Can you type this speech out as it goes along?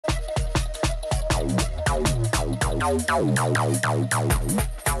Yeah,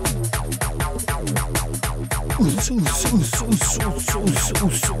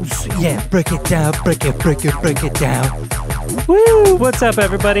 break it down, break it down. Woo! What's up,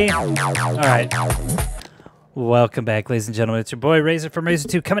 everybody? All right. Welcome back, ladies and gentlemen. It's your boy Razor from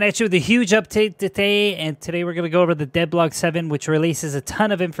Razor2 coming at you with a huge update today. And today we're going to go over the Devblog 7, which releases a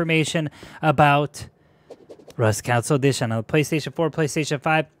ton of information about Rust Console Edition on the PlayStation 4, PlayStation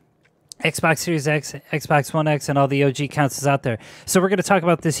 5, Xbox Series X, Xbox One X, and all the OG consoles out there. So we're going to talk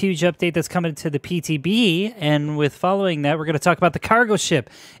about this huge update that's coming to the PTB, and with following that, we're going to talk about the cargo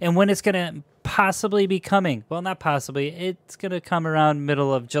ship and when it's going to possibly be coming. Well, not possibly. It's going to come around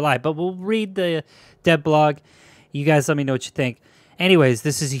middle of July, but we'll read the Devblog. You guys let me know what you think. Anyways,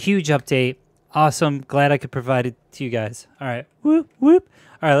 this is a huge update. Awesome. Glad I could provide it to you guys. All right. Whoop, whoop.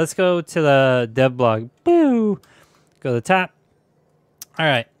 All right, let's go to the Devblog. Boo. Go to the top. All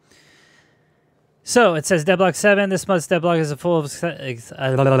right. So it says Devblog 7. This month's Devblog is full of...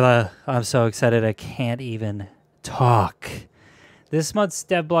 I'm so excited I can't even talk. This month's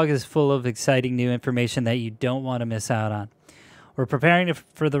Devblog is full of exciting new information that you don't want to miss out on. We're preparing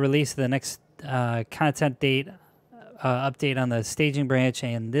for the release of the next content date update on the staging branch,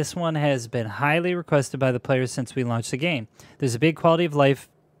 and this one has been highly requested by the players since we launched the game. There's a big quality of life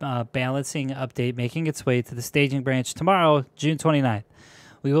balancing update making its way to the staging branch tomorrow, June 29th.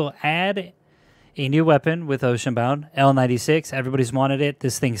 We will add a new weapon with OceanBound, L96. Everybody's wanted it.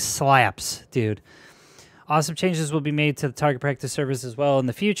 This thing slaps, dude. Awesome changes will be made to the target practice servers as well in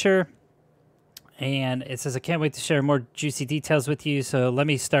the future. And it says, I can't wait to share more juicy details with you. So let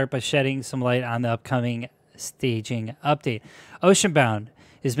me start by shedding some light on the upcoming staging update. OceanBound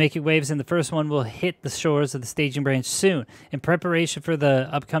is making waves, and the first one will hit the shores of the staging branch soon. In preparation for the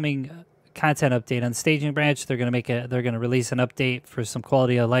upcoming content update on the staging branch, they're going to release an update for some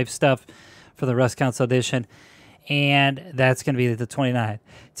quality of life stuff for the Rust Console Edition, and that's going to be the 29th.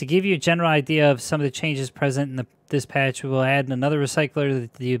 To give you a general idea of some of the changes present in this patch, we will add another recycler to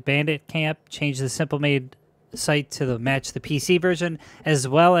the Bandit Camp, change the Simple Made site to match the PC version, as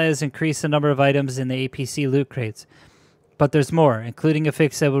well as increase the number of items in the APC loot crates. But there's more, including a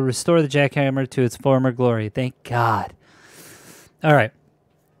fix that will restore the jackhammer to its former glory. Thank God. All right.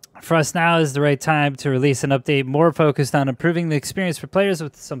 For us now is the right time to release an update more focused on improving the experience for players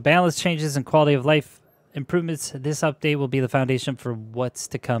with some balance changes and quality of life improvements. This update will be the foundation for what's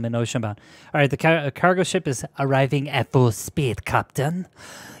to come in OceanBound. All right, the cargo ship is arriving at full speed, Captain.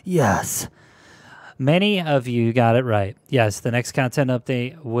 Yes. Many of you got it right. Yes, the next content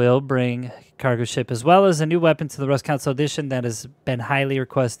update will bring cargo ship as well as a new weapon to the Rust Console Edition that has been highly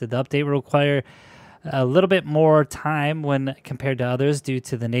requested. The update will require a little bit more time when compared to others due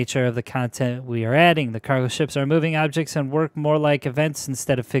to the nature of the content we are adding. The cargo ships are moving objects and work more like events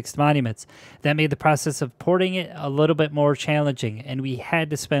instead of fixed monuments. That made the process of porting it a little bit more challenging, and we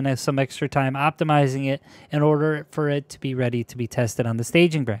had to spend some extra time optimizing it in order for it to be ready to be tested on the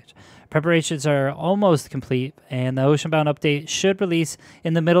staging branch. Preparations are almost complete, and the OceanBound update should release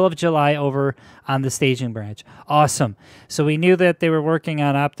in the middle of July over on the staging branch. Awesome. So we knew that they were working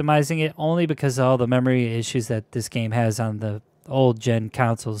on optimizing it only because of all the memory issues that this game has on the old-gen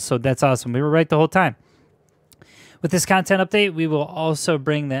consoles. So that's awesome. We were right the whole time. With this content update, we will also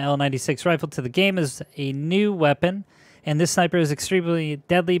bring the L96 rifle to the game as a new weapon. And this sniper is extremely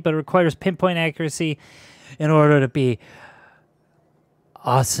deadly, but requires pinpoint accuracy in order to be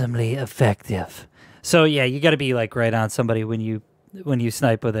awesomely effective. So yeah, you got to be like right on somebody when you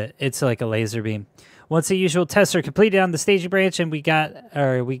snipe with it. It's like a laser beam. Once the usual tests are completed on the staging branch and we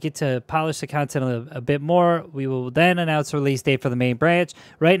get to polish the content a bit more, we will then announce a release date for the main branch.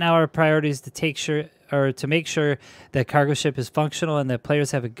 Right now, our priority is to make sure that cargo ship is functional and that players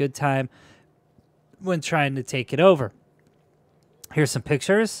have a good time when trying to take it over. Here's some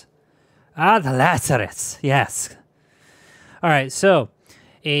pictures. Ah, the Lazarus. Yes. All right, so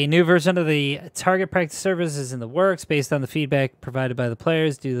a new version of the target practice servers is in the works based on the feedback provided by the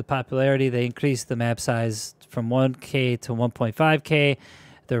players. Due to the popularity, they increased the map size from 1K to 1.5K.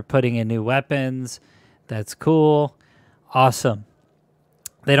 They're putting in new weapons. That's cool. Awesome.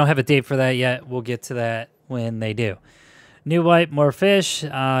 They don't have a date for that yet. We'll get to that when they do. New wipe, more fish.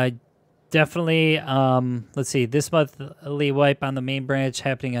 Definitely, let's see, this monthly wipe on the main branch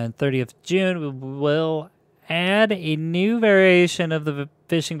happening on 30th June. We will add a new variation of the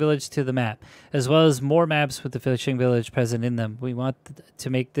fishing village to the map, as well as more maps with the fishing village present in them. We want to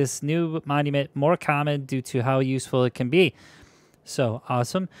make this new monument more common due to how useful it can be. So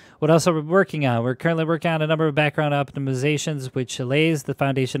awesome. What else are we working on? We're currently working on a number of background optimizations, which lays the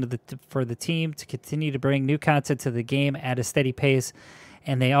foundation for the team to continue to bring new content to the game at a steady pace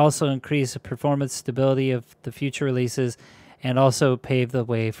and they also increase the performance stability of the future releases and also pave the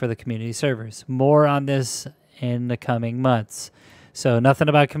way for the community servers. More on this in the coming months. So nothing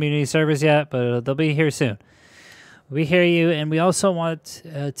about community servers yet, but they'll be here soon. We hear you, and we also want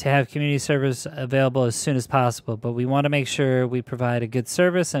to have community servers available as soon as possible, but we want to make sure we provide a good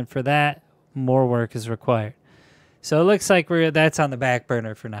service, and for that, more work is required. So it looks like that's on the back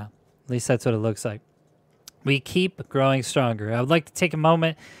burner for now. At least that's what it looks like. We keep growing stronger. I would like to take a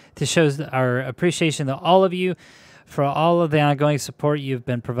moment to show our appreciation to all of you for all of the ongoing support you've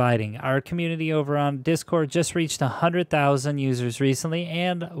been providing. Our community over on Discord just reached 100,000 users recently,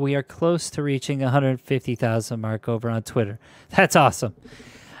 and we are close to reaching 150,000 mark over on Twitter. That's awesome.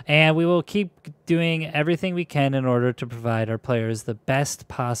 And we will keep doing everything we can in order to provide our players the best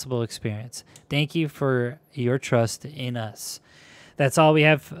possible experience. Thank you for your trust in us. That's all we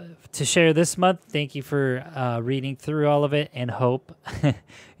have to share this month. Thank you for reading through all of it, and hope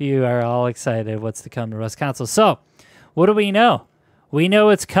you are all excited what's to come to Rust Console. So, what do we know? We know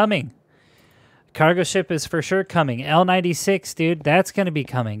it's coming. Cargo ship is for sure coming. L96, dude, that's going to be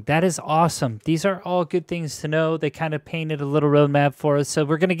coming. That is awesome. These are all good things to know. They kind of painted a little roadmap for us. So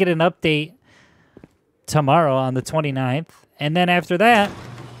we're going to get an update tomorrow on the 29th. And then after that,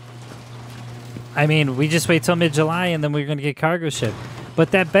 I mean, we just wait till mid-July and then we're going to get cargo ship.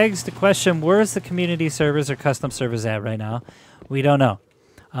 But that begs the question, where's the community servers or custom servers at right now? We don't know.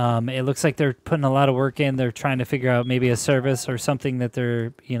 It looks like they're putting a lot of work in. They're trying to figure out maybe a service or something that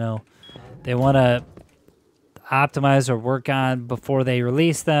they're, you know, they want to optimize or work on before they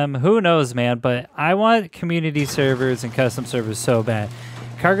release them. Who knows, man? But I want community servers and custom servers so bad.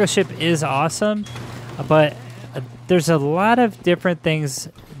 Cargo ship is awesome, but there's a lot of different things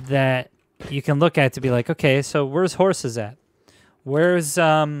that you can look at to be like, okay, so where's horses at? Where's, you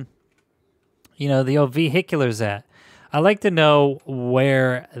know, the old vehiculars at? I like to know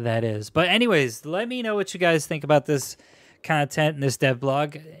where that is. But anyways, let me know what you guys think about this content and this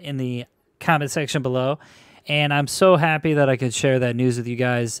devblog in the comment section below. And I'm so happy that I could share that news with you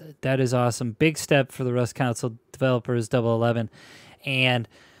guys. That is awesome. Big step for the Rust Console developers, 011. And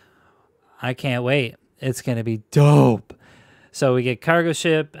I can't wait. It's going to be dope. So we get cargo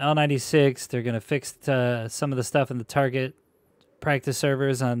ship, L96. They're going to fix some of the stuff in the target practice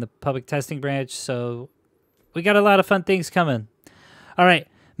servers on the public testing branch. So we got a lot of fun things coming. All right.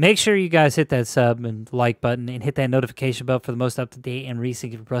 Make sure you guys hit that sub and like button and hit that notification bell for the most up-to-date and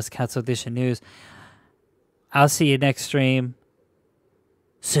recent Rust Console Edition news. I'll see you next stream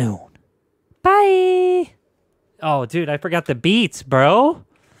soon. Bye. Oh, dude, I forgot the beats, bro.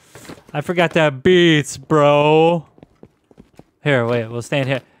 I forgot the beats, bro. Here, wait, we'll stand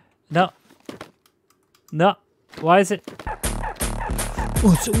here. No. No. Why is it?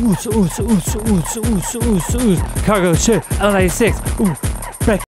 Cargo ship, L96.